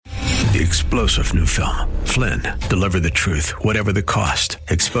The explosive new film, Flynn, deliver the truth, whatever the cost,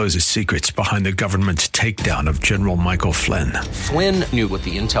 exposes secrets behind the government's takedown of General Michael Flynn. Flynn knew what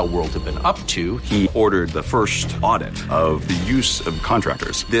the intel world had been up to. He ordered the first audit of the use of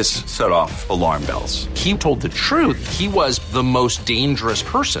contractors. This set off alarm bells. He told the truth. He was the most dangerous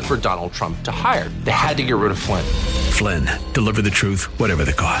person for Donald Trump to hire. They had to get rid of Flynn. Flynn, deliver the truth, whatever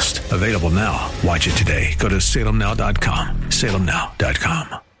the cost. Available now. Watch it today. Go to salemnow.com.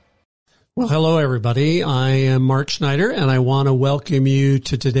 salemnow.com. Well, hello, everybody. I am Mark Schneider, and I want to welcome you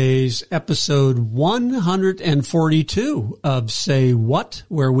to today's episode 142 of Say What,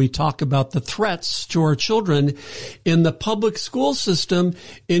 where we talk about the threats to our children in the public school system,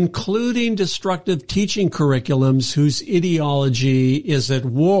 including destructive teaching curriculums whose ideology is at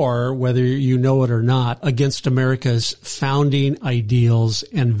war, whether you know it or not, against America's founding ideals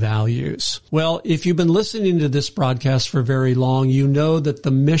and values. Well, if you've been listening to this broadcast for very long, you know that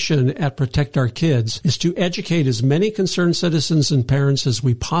the mission at Protect Our Kids is to educate as many concerned citizens and parents as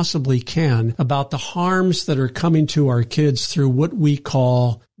we possibly can about the harms that are coming to our kids through what we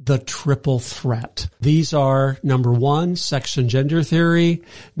call the triple threat. These are, number one, sex and gender theory,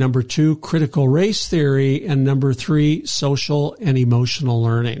 number two, critical race theory, and number three, social and emotional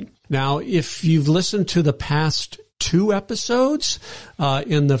learning. Now, if you've listened to the past two episodes.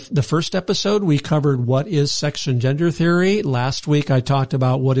 In the first episode, we covered what is sex and gender theory. Last week, I talked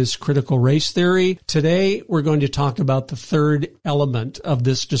about what is critical race theory. Today, we're going to talk about the third element of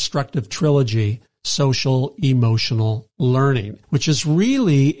this destructive trilogy, social emotional learning, which is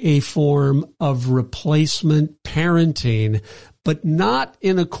really a form of replacement parenting, but not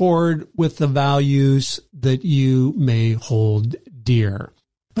in accord with the values that you may hold dear.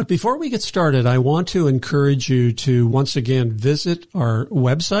 But before we get started, I want to encourage you to once again visit our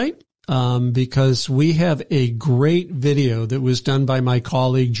website because we have a great video that was done by my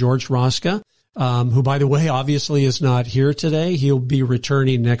colleague George Roska, who, by the way, obviously is not here today. He'll be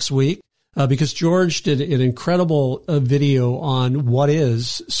returning next week because George did an incredible video on what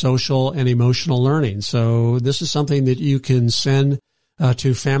is social and emotional learning. So this is something that you can send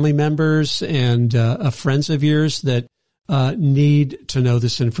to family members and friends of yours that need to know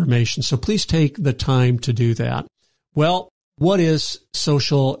this information. So please take the time to do that. Well, what is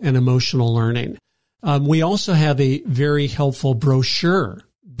social and emotional learning? We also have a very helpful brochure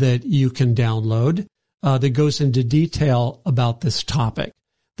that you can download that goes into detail about this topic.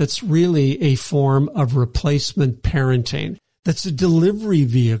 That's really a form of replacement parenting. That's a delivery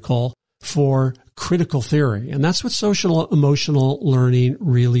vehicle for critical theory. And that's what social emotional learning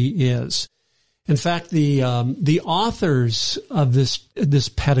really is. In fact, the authors of this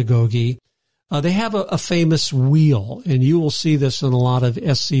pedagogy, they have a famous wheel, and you will see this in a lot of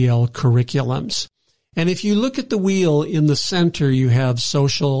SEL curriculums. And if you look at the wheel in the center, you have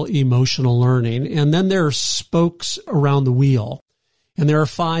social emotional learning, and then there are spokes around the wheel, and there are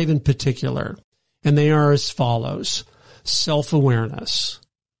 5 in particular, and they are as follows: self-awareness,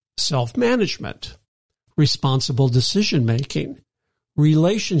 self-management, responsible decision-making,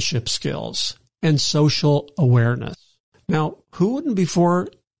 relationship skills, and social awareness. Now, who wouldn't be for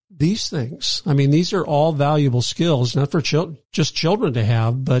these things? I mean, these are all valuable skills, not for just children to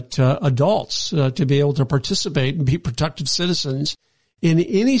have, but adults to be able to participate and be productive citizens in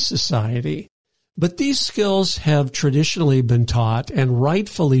any society. But these skills have traditionally been taught and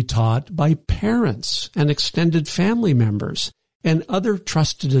rightfully taught by parents and extended family members and other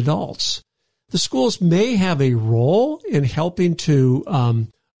trusted adults. The schools may have a role in helping to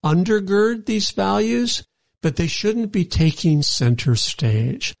undergird these values, but they shouldn't be taking center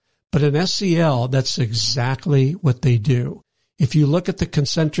stage. But in SEL, that's exactly what they do. If you look at the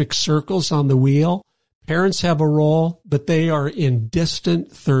concentric circles on the wheel, parents have a role, but they are in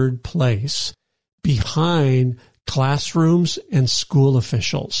distant third place behind classrooms and school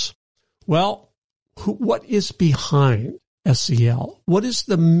officials. Well, what is behind SEL? What is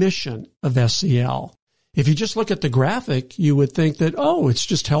the mission of SEL? If you just look at the graphic, you would think that, oh, it's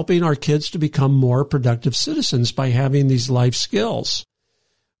just helping our kids to become more productive citizens by having these life skills.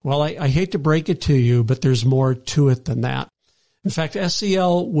 Well, I hate to break it to you, but there's more to it than that. In fact,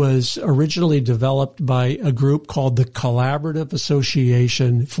 SEL was originally developed by a group called the Collaborative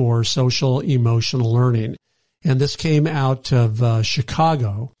Association for Social Emotional Learning. And this came out of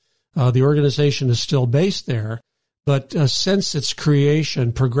Chicago. The organization is still based there. But since its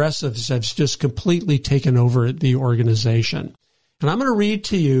creation, progressives have just completely taken over the organization. And I'm going to read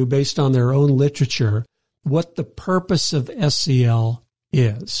to you, based on their own literature, what the purpose of SEL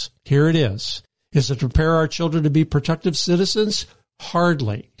is. Here it is. Is it to prepare our children to be productive citizens?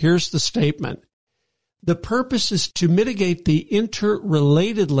 Hardly. Here's the statement. The purpose is to mitigate the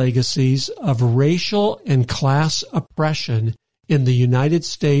interrelated legacies of racial and class oppression in the United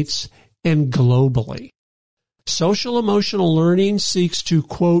States and globally. Social emotional learning seeks to,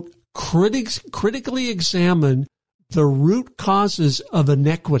 quote, critically examine the root causes of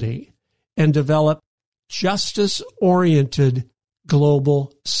inequity and develop justice-oriented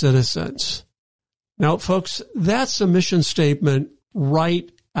global citizens. Now, folks, that's a mission statement right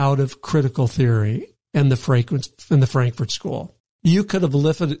out of critical theory and the Frankfurt School. You could have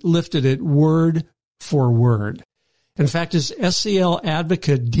lifted it word for word. In fact, as SEL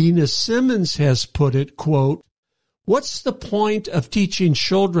advocate Dina Simmons has put it, quote, what's the point of teaching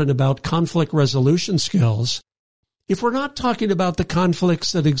children about conflict resolution skills if we're not talking about the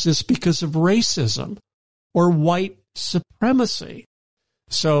conflicts that exist because of racism or white supremacy?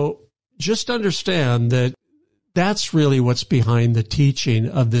 So just understand that that's really what's behind the teaching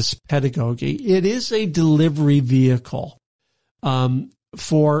of this pedagogy. It is a delivery vehicle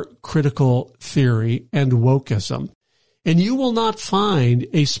for critical theory and wokeism. And you will not find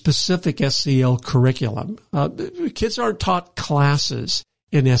a specific SEL curriculum. Kids aren't taught classes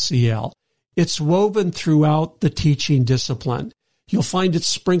in SEL. It's woven throughout the teaching discipline. You'll find it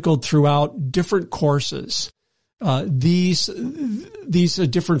sprinkled throughout different courses. These are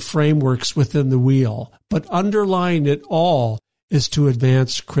different frameworks within the wheel, but underlying it all is to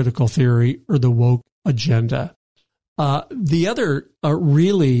advance critical theory or the woke agenda. The other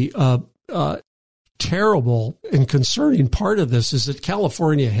really terrible and concerning part of this is that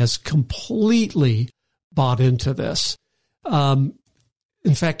California has completely bought into this.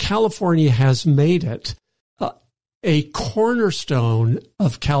 In fact, California has made it a cornerstone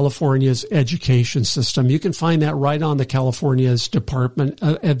of California's education system. You can find that right on the California's Department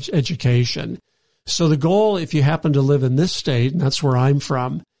of Education. So the goal, if you happen to live in this state, and that's where I'm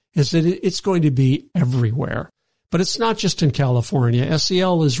from, is that it's going to be everywhere. But it's not just in California.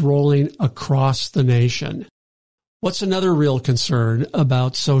 SEL is rolling across the nation. What's another real concern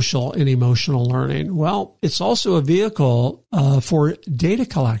about social and emotional learning? Well, it's also a vehicle for data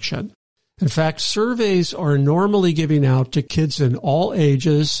collection. In fact, surveys are normally giving out to kids in all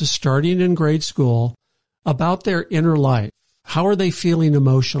ages, starting in grade school, about their inner life. How are they feeling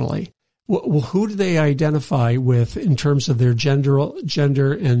emotionally? Who do they identify with in terms of their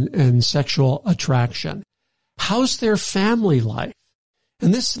gender and sexual attraction? How's their family life?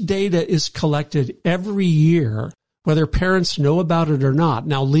 And this data is collected every year, whether parents know about it or not.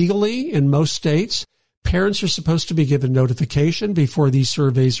 Now, legally, in most states, parents are supposed to be given notification before these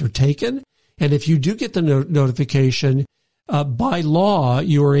surveys are taken. And if you do get the notification, by law,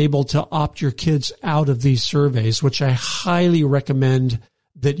 you are able to opt your kids out of these surveys, which I highly recommend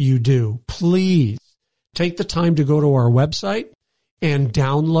that you do. Please take the time to go to our website and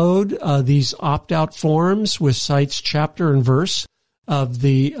download these opt-out forms with cites, chapter, and verse of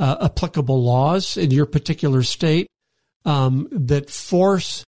the applicable laws in your particular state that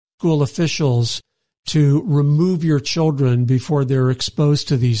force school officials to remove your children before they're exposed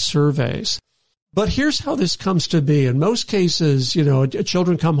to these surveys. But here's how this comes to be. In most cases,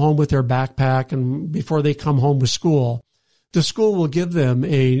 children come home with their backpack, and before they come home with school, the school will give them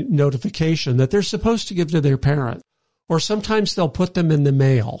a notification that they're supposed to give to their parent, or sometimes they'll put them in the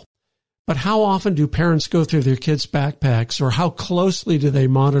mail. But how often do parents go through their kids' backpacks, or how closely do they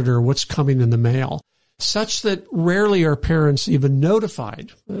monitor what's coming in the mail? Such that rarely are parents even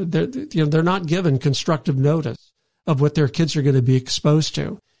notified. They're not given constructive notice of what their kids are going to be exposed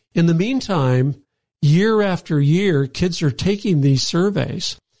to. In the meantime, year after year, kids are taking these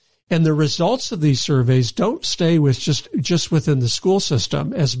surveys, and the results of these surveys don't stay with just within the school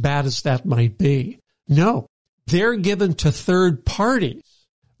system, as bad as that might be. No, they're given to third parties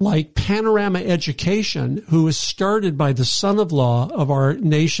like Panorama Education, who was started by the son-in-law of our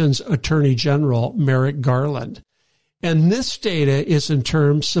nation's Attorney General, Merrick Garland. And this data is in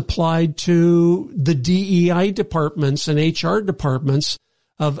turn supplied to the DEI departments and HR departments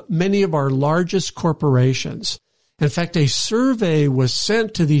of many of our largest corporations. In fact, a survey was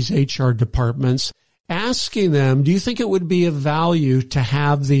sent to these HR departments asking them, do you think it would be of value to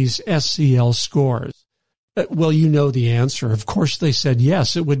have these SEL scores? Well, you know the answer. Of course, they said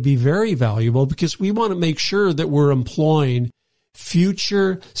yes, it would be very valuable because we want to make sure that we're employing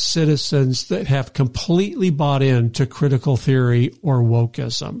future citizens that have completely bought into critical theory or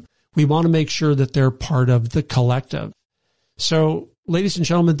wokeism. We want to make sure that they're part of the collective. So, ladies and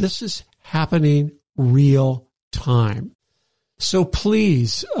gentlemen, this is happening real time. So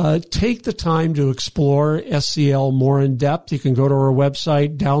please take the time to explore SEL more in depth. You can go to our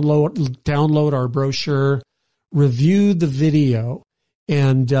website, download our brochure, review the video,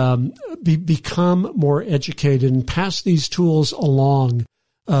 and become more educated and pass these tools along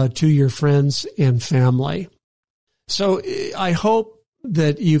to your friends and family. So I hope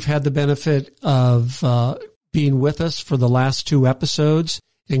that you've had the benefit of being with us for the last 2 episodes,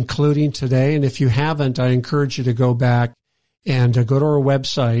 including today. And if you haven't, I encourage you to go back and go to our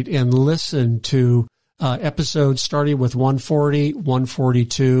website and listen to episodes starting with 140,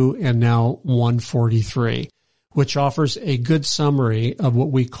 142, and now 143, which offers a good summary of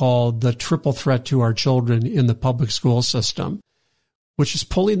what we call the triple threat to our children in the public school system, which is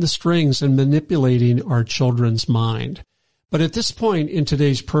pulling the strings and manipulating our children's mind. But at this point in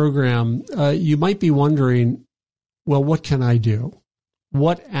today's program, you might be wondering, well, what can I do?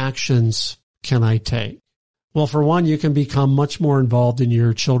 What actions can I take? Well, for one, you can become much more involved in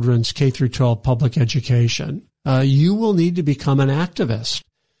your children's K through 12 public education. You will need to become an activist.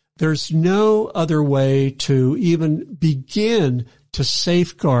 There's no other way to even begin to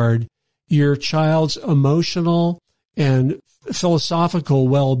safeguard your child's emotional and philosophical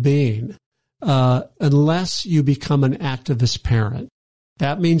well-being unless you become an activist parent.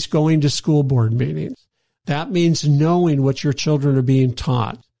 That means going to school board meetings. That means knowing what your children are being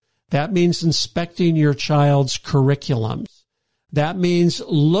taught. That means inspecting your child's curriculums. That means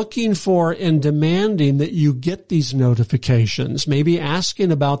looking for and demanding that you get these notifications, maybe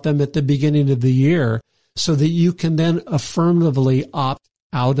asking about them at the beginning of the year so that you can then affirmatively opt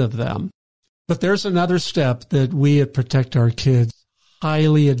out of them. But there's another step that we at Protect Our Kids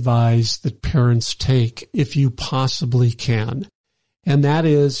highly advise that parents take if you possibly can, and that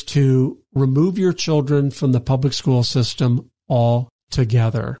is to remove your children from the public school system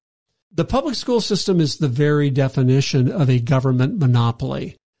altogether. The public school system is the very definition of a government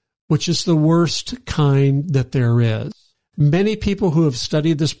monopoly, which is the worst kind that there is. Many people who have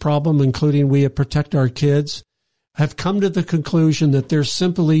studied this problem, including we at Protect Our Kids, have come to the conclusion that there's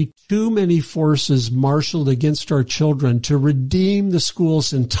simply too many forces marshaled against our children to redeem the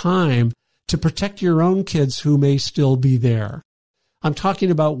schools in time to protect your own kids who may still be there. I'm talking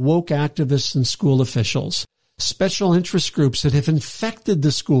about woke activists and school officials, special interest groups that have infected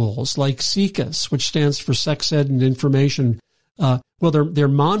the schools, like SECUS, which stands for Sex Ed and Information. Their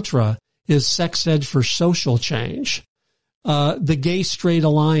mantra is Sex Ed for Social Change. The Gay Straight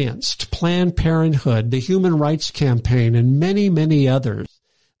Alliance, Planned Parenthood, the Human Rights Campaign, and many, many others.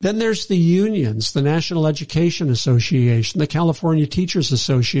 Then there's the unions, the National Education Association, the California Teachers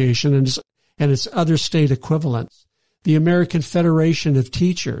Association, and its other state equivalents, the American Federation of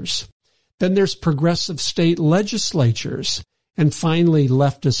Teachers. Then there's progressive state legislatures, and finally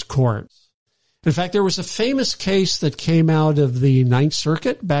leftist courts. In fact, there was a famous case that came out of the Ninth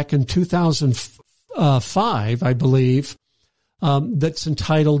Circuit back in 2005, I believe, that's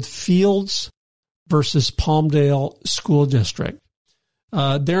entitled Fields versus Palmdale School District.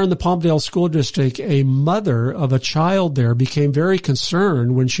 There in the Palmdale School District, a mother of a child there became very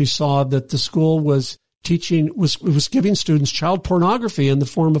concerned when she saw that the school was giving students child pornography in the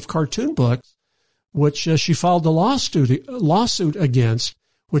form of cartoon books, which she filed a lawsuit against,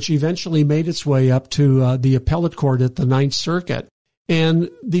 which eventually made its way up to the appellate court at the Ninth Circuit.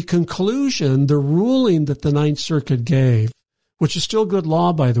 And the conclusion, the ruling that the Ninth Circuit gave, which is still good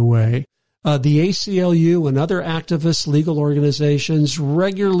law, by the way, the ACLU and other activist legal organizations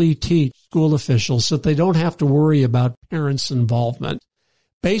regularly teach school officials that they don't have to worry about parents' involvement.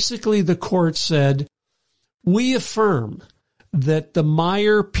 Basically, the court said, we affirm that the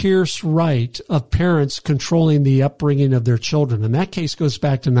Meyer-Pierce right of parents controlling the upbringing of their children, and that case goes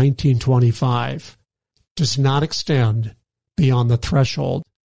back to 1925, does not extend beyond the threshold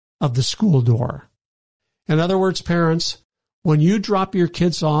of the school door. In other words, parents, when you drop your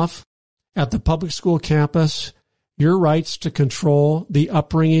kids off at the public school campus, your rights to control the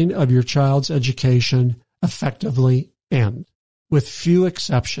upbringing of your child's education effectively end, with few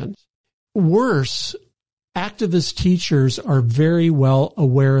exceptions. Worse, activist teachers are very well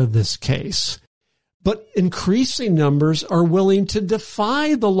aware of this case, but increasing numbers are willing to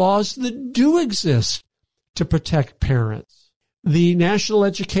defy the laws that do exist to protect parents. The National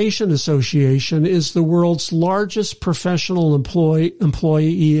Education Association is the world's largest professional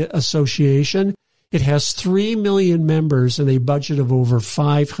employee association. It has 3 million members and a budget of over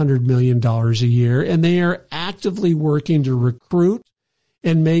 $500 million a year, and they are actively working to recruit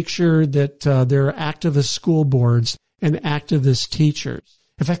and make sure that there are activist school boards and activist teachers.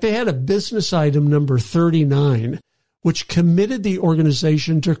 In fact, they had a business item number 39, which committed the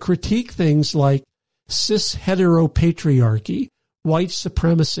organization to critique things like cis-heteropatriarchy, white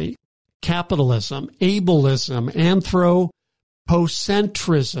supremacy, capitalism, ableism,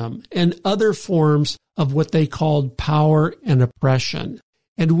 postcentrism, and other forms of what they called power and oppression.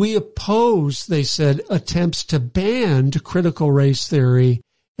 And we oppose, they said, attempts to ban critical race theory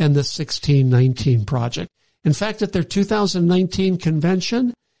and the 1619 Project. In fact, at their 2019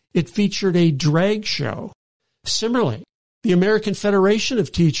 convention, it featured a drag show. Similarly, the American Federation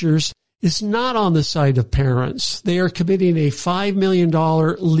of Teachers is not on the side of parents. They are committing a $5 million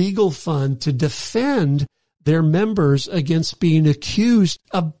legal fund to defend their members against being accused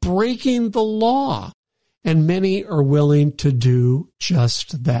of breaking the law. And many are willing to do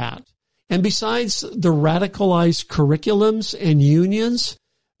just that. And besides the radicalized curriculums and unions,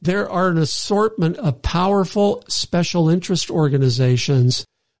 there are an assortment of powerful special interest organizations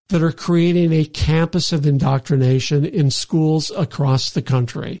that are creating a campus of indoctrination in schools across the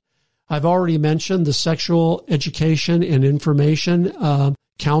country. I've already mentioned the Sexual Education and Information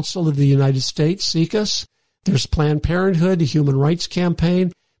Council of the United States, SECUS. There's Planned Parenthood, the Human Rights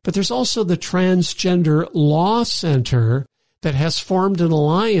Campaign, but there's also the Transgender Law Center that has formed an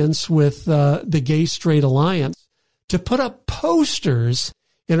alliance with the Gay Straight Alliance to put up posters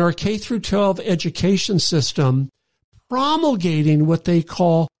in our K-12 education system promulgating what they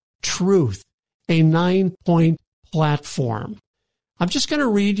call Truth, a 9-point platform. I'm just going to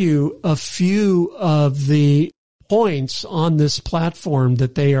read you a few of the points on this platform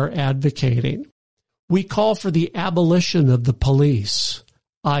that they are advocating. We call for the abolition of the police,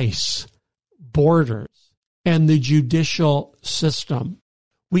 ICE, borders, and the judicial system.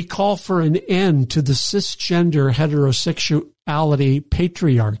 We call for an end to the cisgender heterosexuality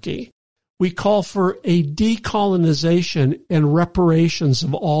patriarchy. We call for a decolonization and reparations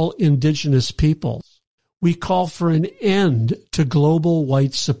of all indigenous peoples. We call for an end to global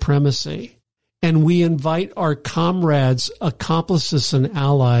white supremacy. And we invite our comrades, accomplices, and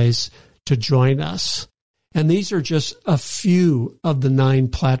allies to join us. And these are just a few of the 9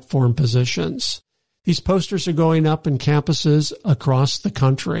 platform positions. These posters are going up in campuses across the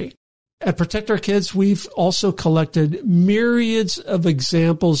country. At Protect Our Kids, we've also collected myriads of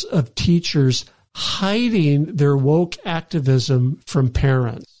examples of teachers hiding their woke activism from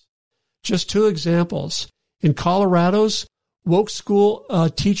parents. Just 2 examples. In Colorado's woke school,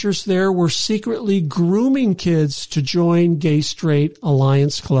 teachers there were secretly grooming kids to join gay-straight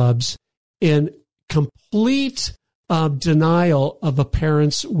alliance clubs in complete denial of a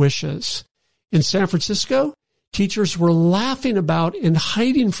parent's wishes. In San Francisco, teachers were laughing about and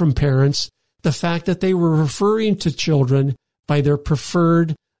hiding from parents the fact that they were referring to children by their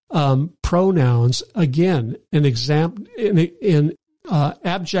preferred pronouns, again, in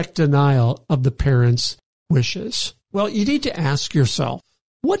abject denial of the parents' wishes. Well, you need to ask yourself,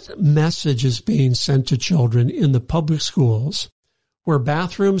 what message is being sent to children in the public schools where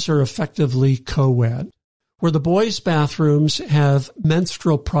bathrooms are effectively co-ed, where the boys' bathrooms have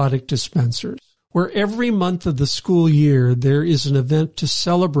menstrual product dispensers, where every month of the school year there is an event to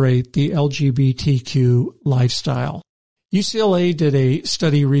celebrate the LGBTQ lifestyle? UCLA did a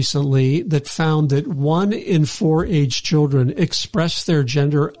study recently that found that 1 in 4 age children express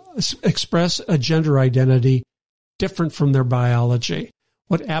a gender identity different from their biology.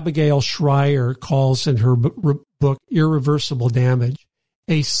 What Abigail Schreier calls in her book, Irreversible Damage,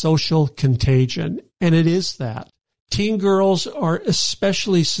 a social contagion. And it is that. Teen girls are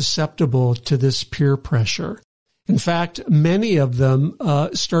especially susceptible to this peer pressure. In fact, many of them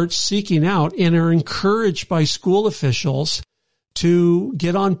start seeking out and are encouraged by school officials to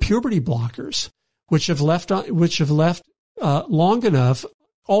get on puberty blockers, which have left long enough,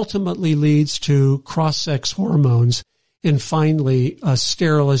 ultimately leads to cross-sex hormones and finally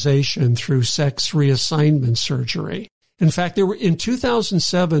sterilization through sex reassignment surgery. In fact, in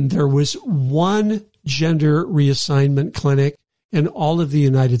 2007, there was 1 gender reassignment clinic in all of the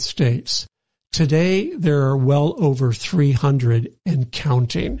United States. Today, there are well over 300 and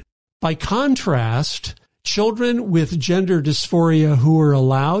counting. By contrast, children with gender dysphoria who are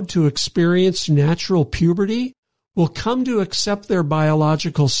allowed to experience natural puberty will come to accept their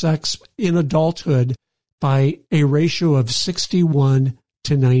biological sex in adulthood by a ratio of 61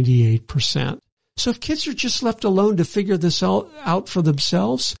 to 98%. So if kids are just left alone to figure this out for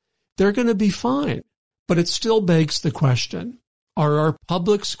themselves, they're going to be fine. But it still begs the question, are our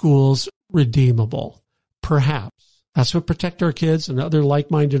public schools redeemable? Perhaps. That's what Protect Our Kids and other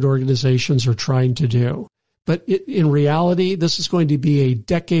like-minded organizations are trying to do. But in reality, this is going to be a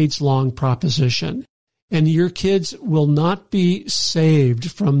decades-long proposition. And your kids will not be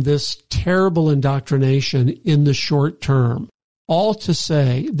saved from this terrible indoctrination in the short term. All to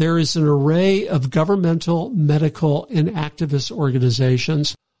say, there is an array of governmental, medical, and activist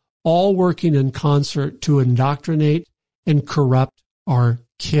organizations all working in concert to indoctrinate and corrupt our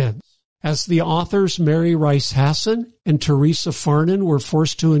kids. As the authors Mary Rice Hasson and Teresa Farnan were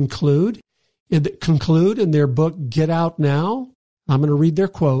forced to conclude in their book, Get Out Now, I'm going to read their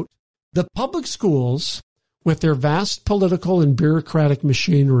quote, "The public schools, with their vast political and bureaucratic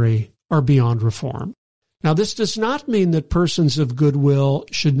machinery, are beyond reform." Now, this does not mean that persons of goodwill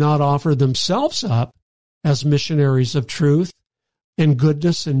should not offer themselves up as missionaries of truth and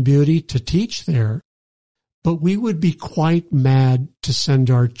goodness and beauty to teach there, but we would be quite mad to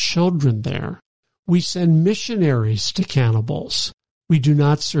send our children there. We send missionaries to cannibals. We do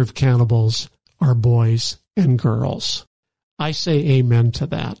not serve cannibals, our boys and girls. I say amen to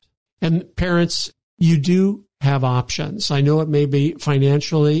that. And parents, you do have options. I know it may be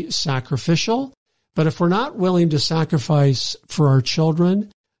financially sacrificial, but if we're not willing to sacrifice for our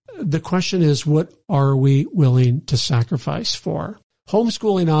children, the question is, what are we willing to sacrifice for?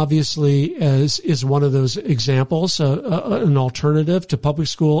 Homeschooling, obviously, is one of those examples, an alternative to public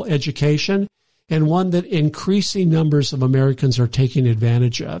school education, and one that increasing numbers of Americans are taking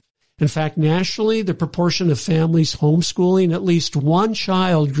advantage of. In fact, nationally, the proportion of families homeschooling at least one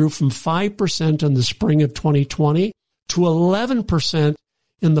child grew from 5% in the spring of 2020 to 11%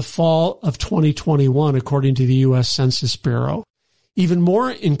 in the fall of 2021, according to the U.S. Census Bureau. Even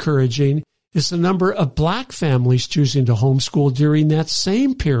more encouraging is the number of black families choosing to homeschool during that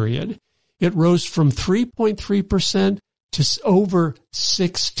same period. It rose from 3.3% to over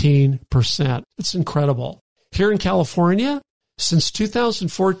 16%. It's incredible. Here in California, since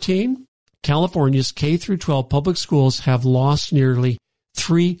 2014, California's K-12 public schools have lost nearly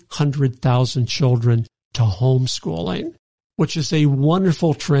 300,000 children to homeschooling, which is a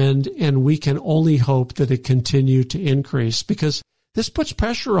wonderful trend, and we can only hope that it continue to increase because this puts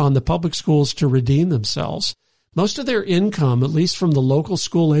pressure on the public schools to redeem themselves. Most of their income, at least from the local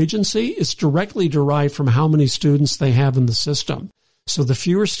school agency, is directly derived from how many students they have in the system. So the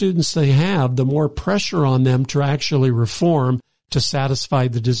fewer students they have, the more pressure on them to actually reform to satisfy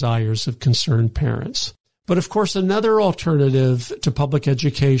the desires of concerned parents. But of course, another alternative to public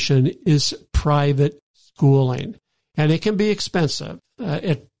education is private schooling, and it can be expensive.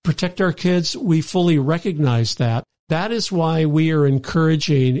 At Protect Our Kids, we fully recognize that. That is why we are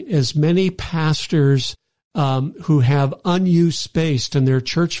encouraging as many pastors who have unused space in their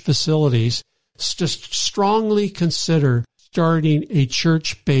church facilities to strongly consider starting a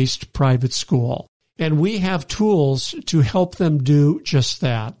church-based private school. And we have tools to help them do just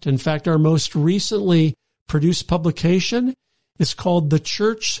that. In fact, our most recently produced publication is called The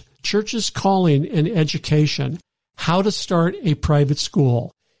Church's Calling and Education, How to Start a Private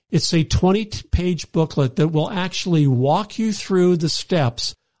School. It's a 20-page booklet that will actually walk you through the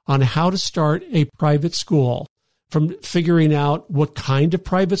steps on how to start a private school, from figuring out what kind of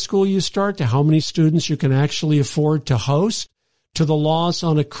private school you start to how many students you can actually afford to host to the laws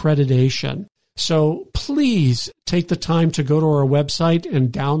on accreditation. So please take the time to go to our website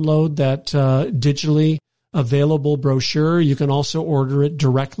and download that digitally available brochure. You can also order it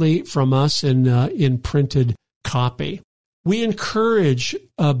directly from us in printed copy. We encourage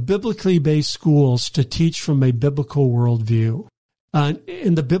biblically based schools to teach from a biblical worldview.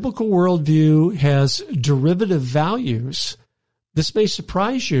 And the biblical worldview has derivative values. This may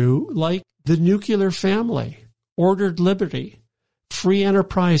surprise you, like the nuclear family, ordered liberty, free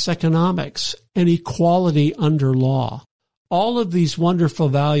enterprise economics, and equality under law. All of these wonderful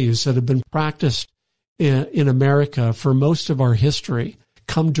values that have been practiced in America for most of our history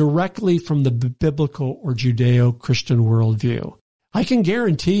come directly from the biblical or Judeo-Christian worldview. I can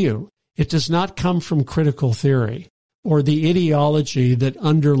guarantee you it does not come from critical theory or the ideology that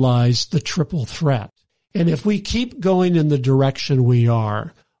underlies the triple threat. And if we keep going in the direction we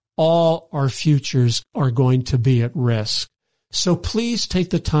are, all our futures are going to be at risk. So please take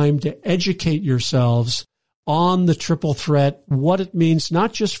the time to educate yourselves on the triple threat, what it means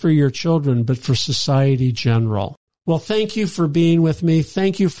not just for your children, but for society general. Well, thank you for being with me.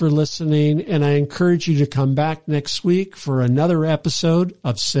 Thank you for listening. And I encourage you to come back next week for another episode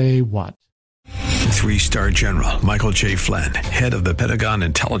of Say What? 3-star General Michael J. Flynn, head of the Pentagon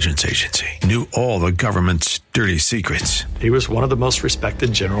Intelligence Agency, knew all the government's dirty secrets. He was one of the most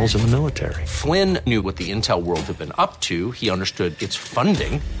respected generals in the military. Flynn knew what the intel world had been up to. He understood its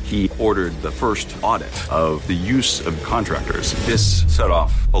funding. He ordered the first audit of the use of contractors. This set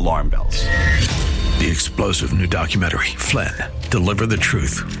off alarm bells. The explosive new documentary, Flynn, Deliver the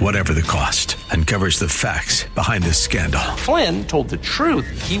Truth, Whatever the Cost, uncovers the facts behind this scandal. Flynn told the truth.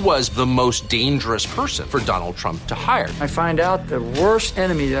 He was the most dangerous person for Donald Trump to hire. I find out the worst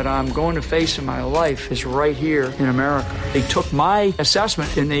enemy that I'm going to face in my life is right here in America. They took my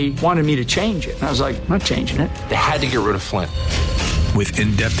assessment and they wanted me to change it. And I was like, I'm not changing it. They had to get rid of Flynn. With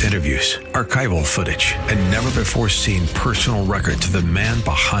in-depth interviews, archival footage, and never-before-seen personal records of the man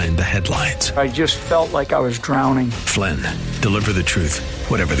behind the headlines. I just felt like I was drowning. Flynn, Deliver the Truth,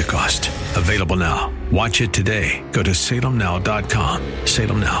 Whatever the Cost. Available now. Watch it today. Go to salemnow.com.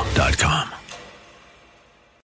 salemnow.com.